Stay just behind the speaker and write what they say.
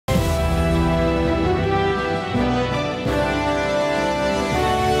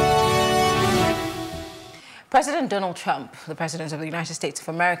President Donald Trump, the President of the United States of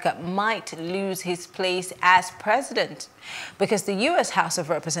America, might lose his place as president because the U.S. House of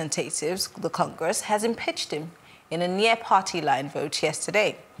Representatives, the Congress, has impeached him in a near-party line vote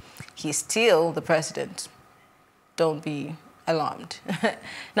yesterday. He's still the president. Don't be alarmed.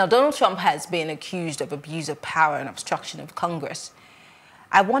 Now, Donald Trump has been accused of abuse of power and obstruction of Congress.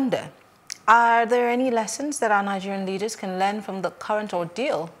 I wonder, are there any lessons that our Nigerian leaders can learn from the current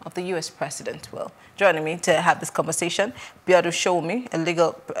ordeal of the U.S. president? Well, joining me to have this conversation, Biodun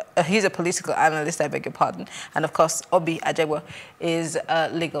Sowunmi, he's a political analyst, I beg your pardon, and of course, Ajegbo is a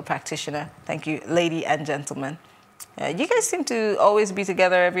legal practitioner. Thank you, ladies and gentlemen. You guys seem to always be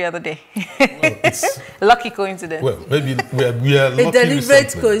together every other day. Well, it's lucky coincidence. Well, maybe we are lucky. A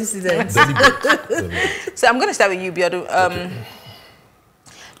deliberate coincidence. Deliberate. So I'm going to start with you, Biodun. Okay.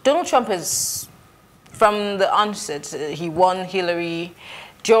 Donald Trump is, from the onset, he won Hillary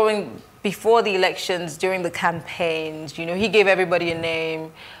before the elections, during the campaigns. You know, he gave everybody a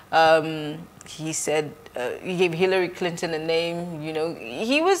name. He said he gave Hillary Clinton a name. You know,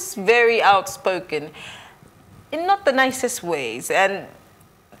 he was very outspoken in not the nicest ways, and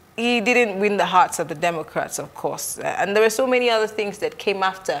he didn't win the hearts of the Democrats, of course. And there were so many other things that came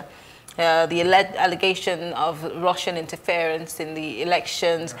after. The allegation of Russian interference in the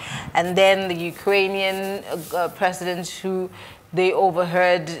elections, and then the Ukrainian president who they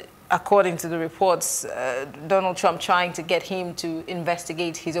overheard, according to the reports, Donald Trump trying to get him to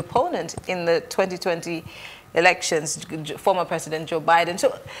investigate his opponent in the 2020 elections, former President Joe Biden.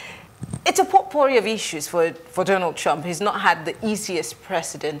 So it's a potpourri of issues for Donald Trump. He's not had the easiest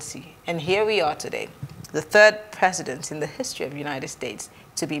presidency. And here we are today, the third president in the history of the United States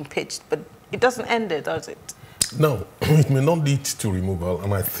to be impeached, but it doesn't end there, does it? No, it may not lead to removal,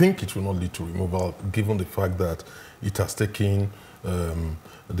 and I think it will not lead to removal, given the fact that it has taken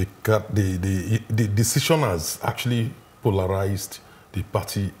the decision has actually polarized the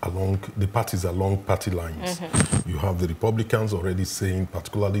parties along party lines. Mm-hmm. You have the Republicans already saying,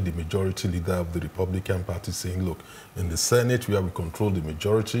 particularly the majority leader of the Republican Party, saying, look, in the Senate where we control the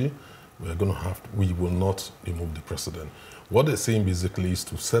majority, we will not remove the president. What they're saying basically is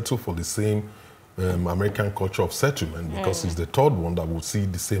to settle for the same American culture of settlement, because it's the third one that will see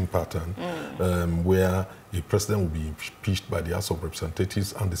the same pattern, where a president will be impeached by the House of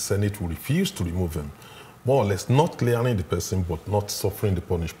Representatives and the Senate will refuse to remove him. More or less not clearing the person, but not suffering the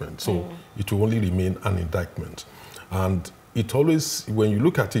punishment. So it will only remain an indictment. And it always, when you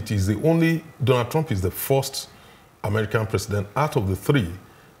look at it, Donald Trump is the first American president out of the three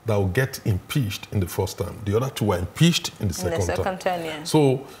that will get impeached in the first term. The other two were impeached in the second term. Yeah.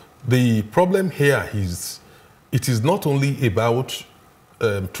 So the problem here is, it is not only about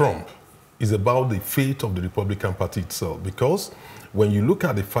Trump, it's about the fate of the Republican Party itself. Because when you look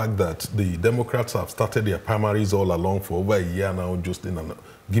at the fact that the Democrats have started their primaries all along for over a year now, just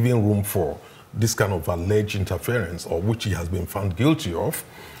giving room for this kind of alleged interference, or which he has been found guilty of,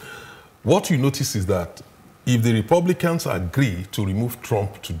 what you notice is that if the Republicans agree to remove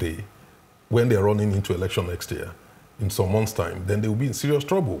Trump today, when they're running into election next year, in some months' time, then they will be in serious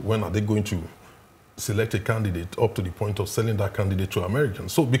trouble. When are they going to select a candidate up to the point of selling that candidate to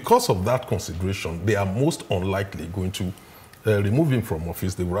Americans? So because of that consideration, they are most unlikely going to remove him from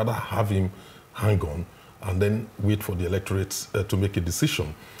office. They would rather have him hang on and then wait for the electorate to make a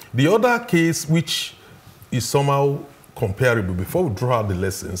decision. The other case, which is somehow comparable, before we draw out the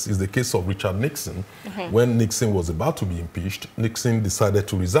lessons, is the case of Richard Nixon. When Nixon was about to be impeached, Nixon decided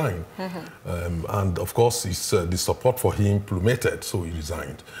to resign. And of course, the support for him plummeted, so he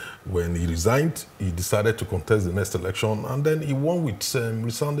resigned. When he resigned, he decided to contest the next election, and then he won with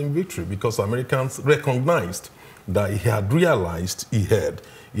resounding victory, because Americans recognized that he had realized he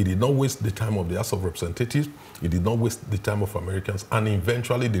did not waste the time of the House of Representatives, he did not waste the time of Americans, and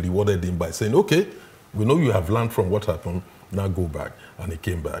eventually they rewarded him by saying, okay, we know you have learned from what happened, now go back. And he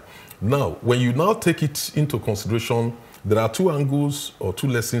came back. Now, when you now take it into consideration, there are two angles or two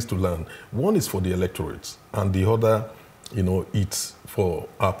lessons to learn. One is for the electorate, and the other, it's for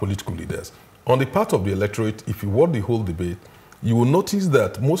our political leaders. On the part of the electorate, if you watch the whole debate, you will notice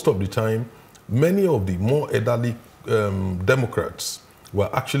that most of the time, many of the more elderly Democrats were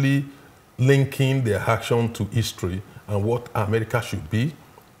actually linking their action to history and what America should be,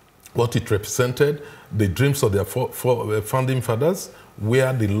 what it represented, the dreams of their founding fathers,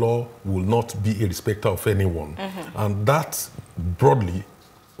 where the law will not be a respecter of anyone. And that broadly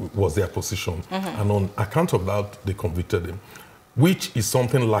was their position. And on account of that, they convicted him, which is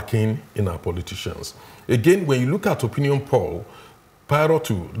something lacking in our politicians. Again, when you look at opinion poll, prior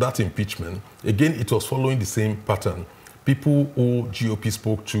to that impeachment, again, it was following the same pattern. People who GOP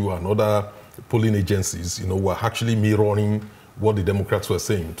spoke to and other polling agencies, were actually mirroring what the Democrats were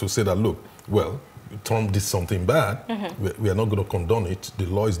saying, to say that, look, well, Trump did something bad. We are not going to condone it. The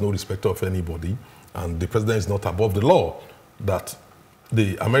law is no respecter of anybody, and the president is not above the law. That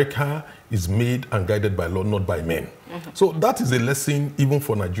America is made and guided by law, not by men. So that is a lesson even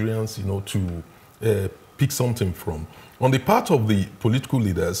for Nigerians, to pick something from. On the part of the political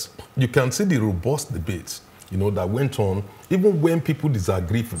leaders, you can see the robust debates, that went on, even when people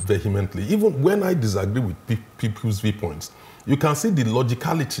disagree vehemently, even when I disagree with people's viewpoints. You can see the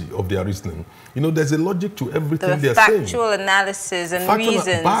logicality of their reasoning. There's a logic to everything they're saying. Factual analysis and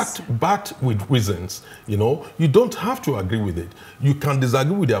reasons. Backed with reasons. You don't have to agree with it. You can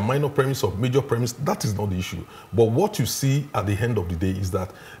disagree with their minor premise or major premise. That is not the issue. But what you see at the end of the day is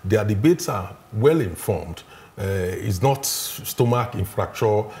that their debates are well informed. It's not stomach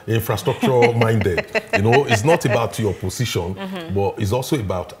infrastructure minded. It's not about your position, but it's also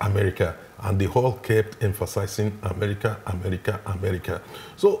about America. And they all kept emphasizing America, America, America.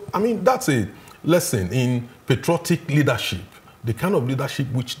 So, I mean, that's a lesson in patriotic leadership, the kind of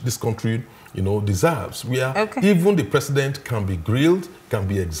leadership which this country, deserves, where even the president can be grilled, can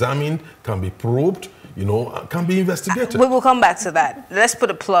be examined, can be probed, can be investigated. We will come back to that. Let's put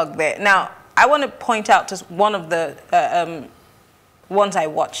a plug there. Now, I want to point out just one of the ones I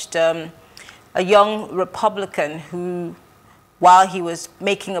watched, a young Republican who, while he was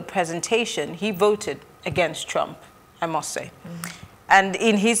making a presentation, he voted against Trump, I must say. And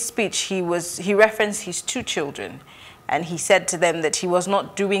in his speech, he referenced his 2 children, and he said to them that he was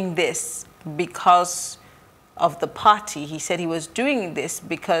not doing this because of the party. He said he was doing this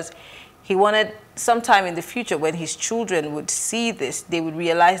because he wanted sometime in the future when his children would see this, they would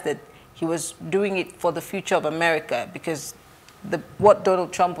realize that he was doing it for the future of America, because what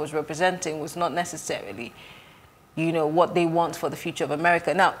Donald Trump was representing was not necessarily what they want for the future of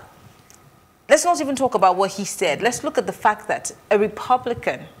America. Now, let's not even talk about what he said. Let's look at the fact that a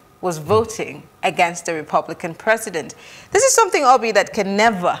Republican was voting against a Republican president. This is something, Obi, that can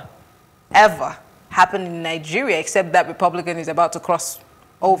never, ever happen in Nigeria, except that Republican is about to cross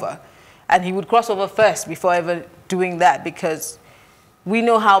over. And he would cross over first before ever doing that, because we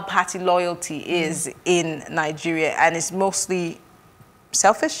know how party loyalty is in Nigeria, and it's mostly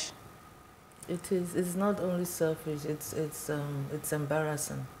selfish. It is. It's not only selfish. It's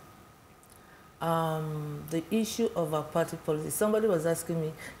embarrassing. The issue of our party policy. Somebody was asking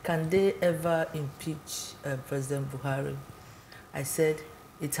me, can they ever impeach President Buhari? I said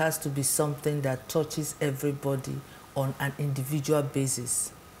it has to be something that touches everybody on an individual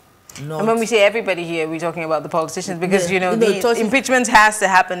basis. And when we say everybody here, we're talking about the politicians, because the impeachment has to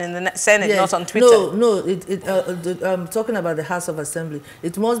happen in the Senate, not on Twitter. I'm talking about the House of Assembly.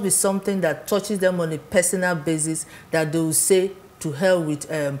 It must be something that touches them on a personal basis, that they will say, to hell with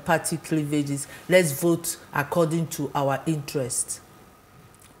party cleavages, let's vote according to our interests.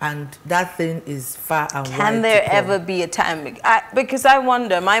 And that thing is far and wide. Can there ever be a time, because I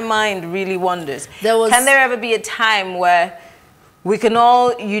wonder, my mind really wonders, can there ever be a time where we can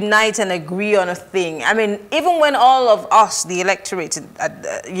all unite and agree on a thing? I mean, even when all of us, the electorate,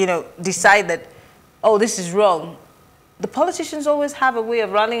 decide that, oh, this is wrong, the politicians always have a way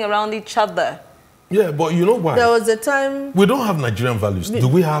of running around each other. Yeah, but you know why? There was a time... We don't have Nigerian values. Do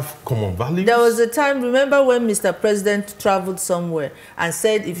we have common values? There was a time, remember when Mr. President traveled somewhere and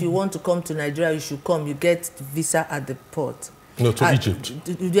said, if you want to come to Nigeria, you should come. You get visa at the port. No, to Egypt.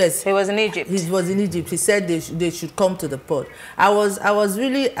 Yes. He was in Egypt. He was in Egypt. He said they should come to the port. I was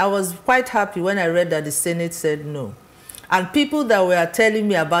quite happy when I read that the Senate said no. And people that were telling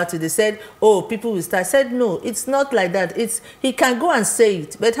me about it, they said, oh, people will start. I said, no, it's not like that. He can go and say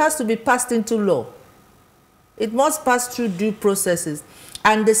it, but it has to be passed into law. It must pass through due processes.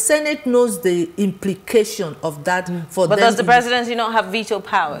 And the Senate knows the implication of that for them. But does the presidency not have veto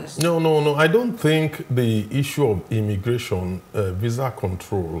powers? No. I don't think the issue of immigration, visa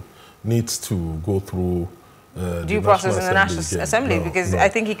control, needs to go through due process in the National Assembly, because I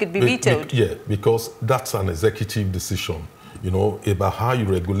think he could be vetoed. Yeah, because that's an executive decision. About how you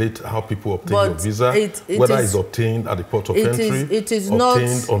regulate how people obtain your visa, whether it's obtained at the port of entry,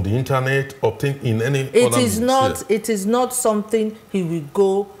 obtained on the internet, obtained in any other means. It is not something he will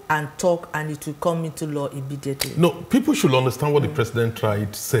go and talk and it will come into law immediately. No, people should understand what the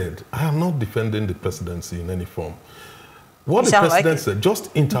president said. I am not defending the presidency in any form. What the president said,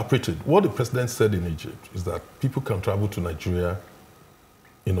 just interpreted. What the president said in Egypt is that people can travel to Nigeria,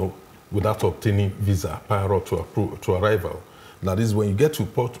 without obtaining visa prior to arrival. That is, when you get to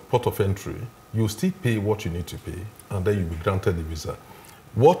port of entry, you still pay what you need to pay, and then you'll be granted the visa.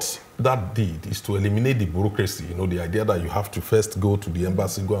 What that did is to eliminate the bureaucracy, you know, the idea that you have to first go to the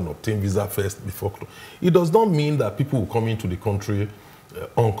embassy, go and obtain visa first before. It does not mean that people will come into the country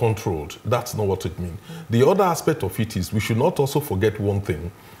uncontrolled. That's not what it means. The other aspect of it is we should not also forget one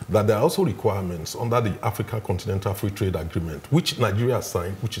thing, that there are also requirements under the Africa Continental Free Trade Agreement, which Nigeria has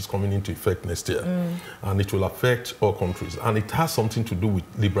signed, which is coming into effect next year. And it will affect all countries. And it has something to do with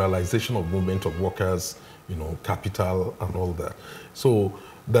liberalization of movement of workers, you know, capital and all that. So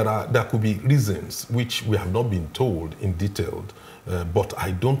there could be reasons which we have not been told in detail, but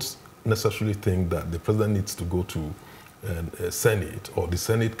I don't necessarily think that the president needs to go to Senate, or the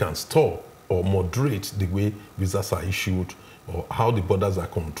Senate can stop or moderate the way visas are issued or how the borders are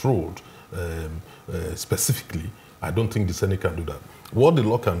controlled specifically. I don't think the Senate can do that. What the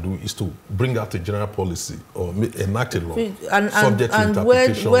law can do is to bring out a general policy or enact a law subject to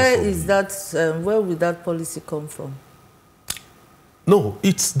interpretation. Where will that policy come from? No,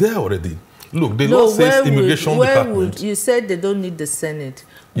 it's there already. Look, the law says immigration department. You said they don't need the Senate.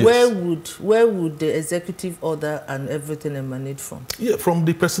 Yes. Where would the executive order and everything emanate from? Yeah, from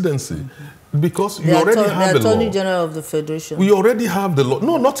the presidency. Because you already have the law. The Attorney General of the Federation. We already have the law.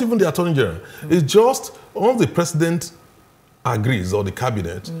 No, not even the Attorney General. It's just once the president agrees, or the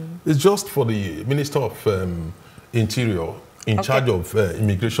cabinet, it's just for the Minister of Interior in charge of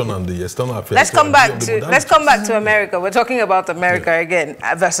immigration and the external affairs. Let's come back to America. We're talking about America again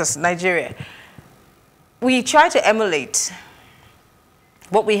versus Nigeria. We try to emulate.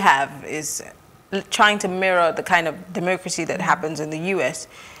 What we have is trying to mirror the kind of democracy that happens in the US.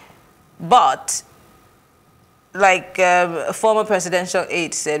 But, like a former presidential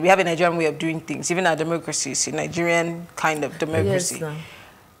aide said, we have a Nigerian way of doing things. Even our democracy is a Nigerian kind of democracy.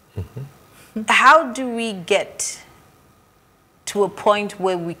 Yes, How do we get to a point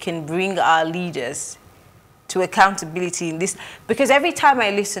where we can bring our leaders to accountability in this? Because every time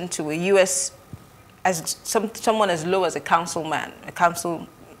I listen to a US, as someone as low as a councilman,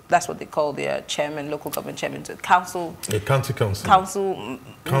 that's what they call their chairman, local government chairman, so council, a county council,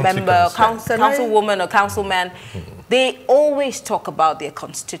 member, councilwoman or councilman, they always talk about their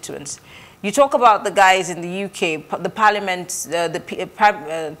constituents. You talk about the guys in the UK, the parliament,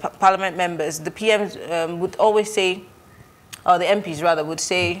 parliament members, the PMs would always say, or the MPs rather would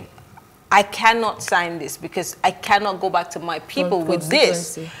say, I cannot sign this because I cannot go back to my people with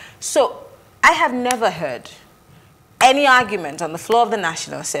this. So I have never heard any argument on the floor of the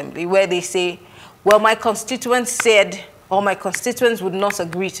National Assembly where they say, well, my constituents said, or my constituents would not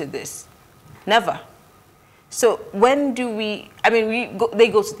agree to this. Never. So when do we, I mean, they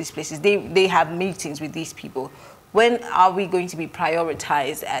go to these places, they have meetings with these people. When are we going to be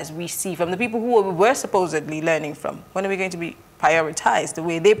prioritized as we see from the people who we were supposedly learning from? When are we going to be prioritized the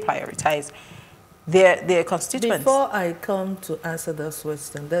way they prioritize their constituents? Before I come to answer this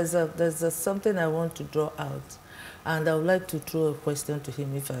question, there's something I want to draw out, and I would like to throw a question to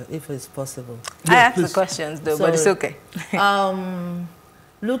him if it's possible. I ask the questions though, but it's okay.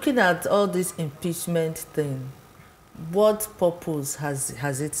 Looking at all this impeachment thing, what purpose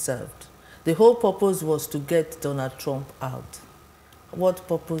has it served? The whole purpose was to get Donald Trump out. What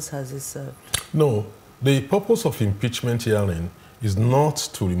purpose has it served? No, the purpose of impeachment hearing is not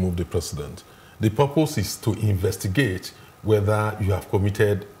to remove the president. The purpose is to investigate whether you have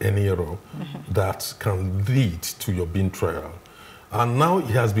committed any error that can lead to your being trial. And now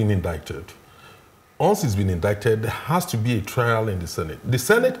he has been indicted. Once he's been indicted, there has to be a trial in the Senate. The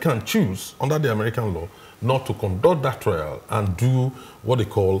Senate can choose, under the American law, not to conduct that trial and do what they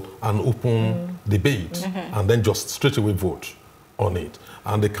call an open debate and then just straight away vote on it.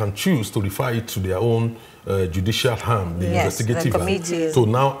 And they can choose to refer it to their own judicial arm, the investigative arm, to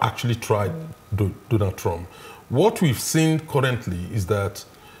now actually try Donald Trump. What we've seen currently is that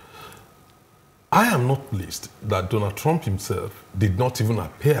I am not pleased that Donald Trump himself did not even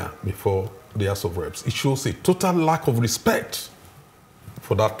appear before the House of Reps. It shows a total lack of respect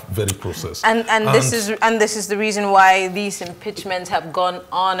for that very process. And this is the reason why these impeachments have gone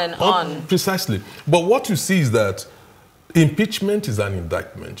on and on. Precisely. But what you see is that impeachment is an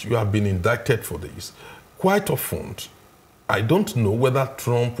indictment. You have been indicted for this. Quite often, I don't know whether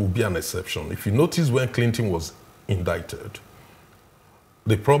Trump will be an exception. If you notice when Clinton was indicted,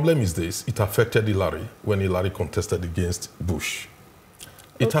 the problem is this: it affected Hillary when Hillary contested against Bush.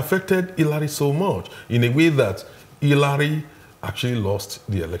 It affected Hillary so much in a way that Hillary actually lost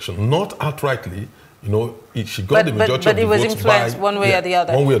the election. Not outrightly, you know, she got the majority of the votes. But it was influenced one way or the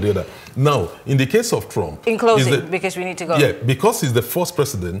other. One way or the other. Now, in the case of Trump... In closing, because we need to go. Yeah, because he's the first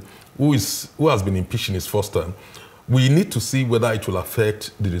president who has been impeached in his first term, we need to see whether it will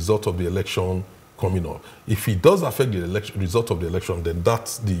affect the result of the election coming up. If it does affect the result of the election, then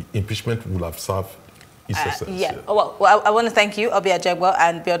that's the impeachment will have served its essence. Yeah. Oh, well, I want to thank you, Ajegbo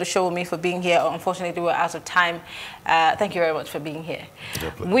and Biodun Sowunmi, for being here. Unfortunately, we're out of time. Thank you very much for being here.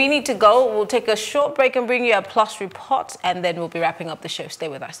 We need to go. We'll take a short break and bring you a Plus report, and then we'll be wrapping up the show. Stay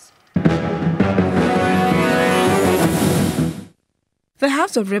with us. The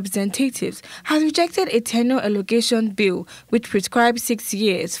House of Representatives has rejected a tenure allocation bill which prescribes 6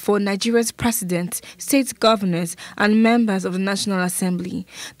 years for Nigeria's president, state governors and members of the National Assembly.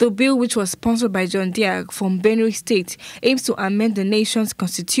 The bill, which was sponsored by John Diag from Benue State, aims to amend the nation's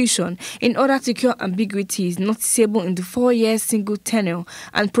constitution in order to cure ambiguities noticeable in the 4-year single tenure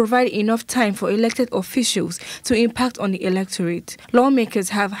and provide enough time for elected officials to impact on the electorate. Lawmakers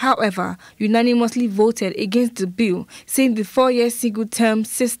have, however, unanimously voted against the bill, saying the 4-year single term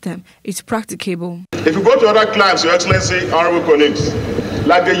system is practicable. If you go to other climes, Your Excellency, honorable colleagues,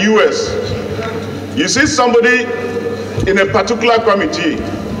 like the US, you see somebody in a particular committee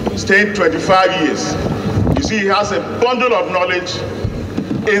staying 25 years. You see he has a bundle of knowledge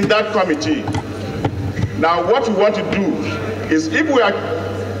in that committee. Now what we want to do is, if we are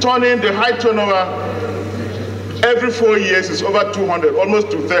turning the high turnover every 4 years is over 200, almost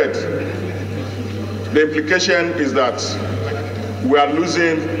 2/3, the implication is that we are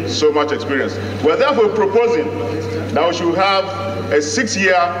losing so much experience. We're therefore proposing that we should have a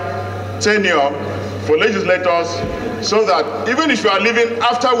 6-year tenure for legislators, so that even if you are leaving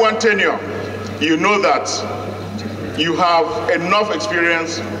after one tenure, you know that you have enough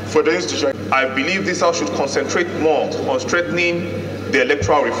experience for the institution. I believe this House should concentrate more on strengthening the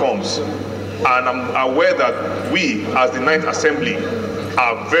electoral reforms. And I'm aware that we, as the 9th Assembly,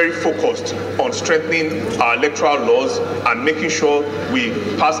 are very focused on strengthening our electoral laws and making sure we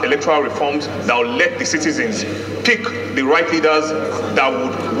pass electoral reforms that will let the citizens pick the right leaders that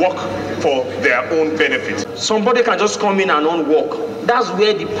would work for their own benefit. Somebody can just come in and not work. That's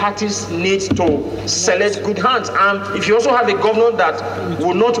where the parties need to select good hands. And if you also have a governor that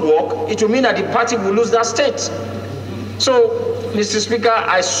will not work, it will mean that the party will lose that state. So, Mr. Speaker,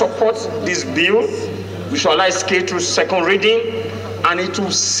 I support this bill. We shall allow it scale through second reading, and it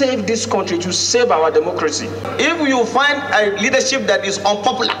will save this country, to save our democracy. If you find a leadership that is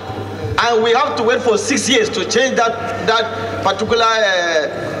unpopular, and we have to wait for 6 years to change that particular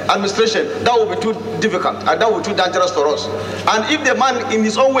administration, that will be too difficult, and that will be too dangerous for us. And if the man in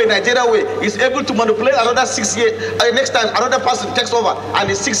his own way, Nigeria way, is able to manipulate another 6 years, next time another person takes over and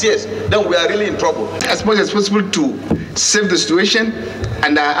it's 6 years, then we are really in trouble. As much as possible to save the situation,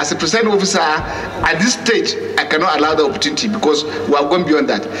 and as a presiding officer, at this stage, I cannot allow the opportunity because we are going beyond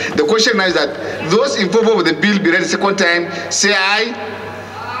that. The question now is that those in favor of the bill be read the second time, say aye.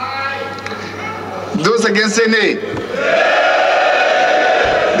 Those against say nay.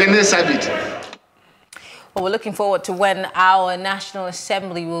 Then they have it. Well, we're looking forward to when our National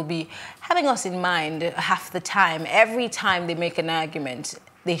Assembly will be having us in mind half the time. Every time they make an argument,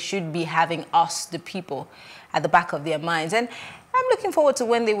 they should be having us, the people, at the back of their minds. And I'm looking forward to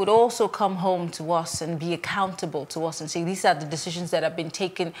when they would also come home to us and be accountable to us and say, these are the decisions that have been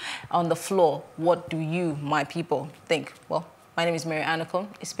taken on the floor. What do you, my people, think? Well, my name is Maryann. Okon.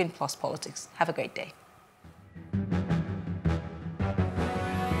 It's been Plus Politics. Have a great day.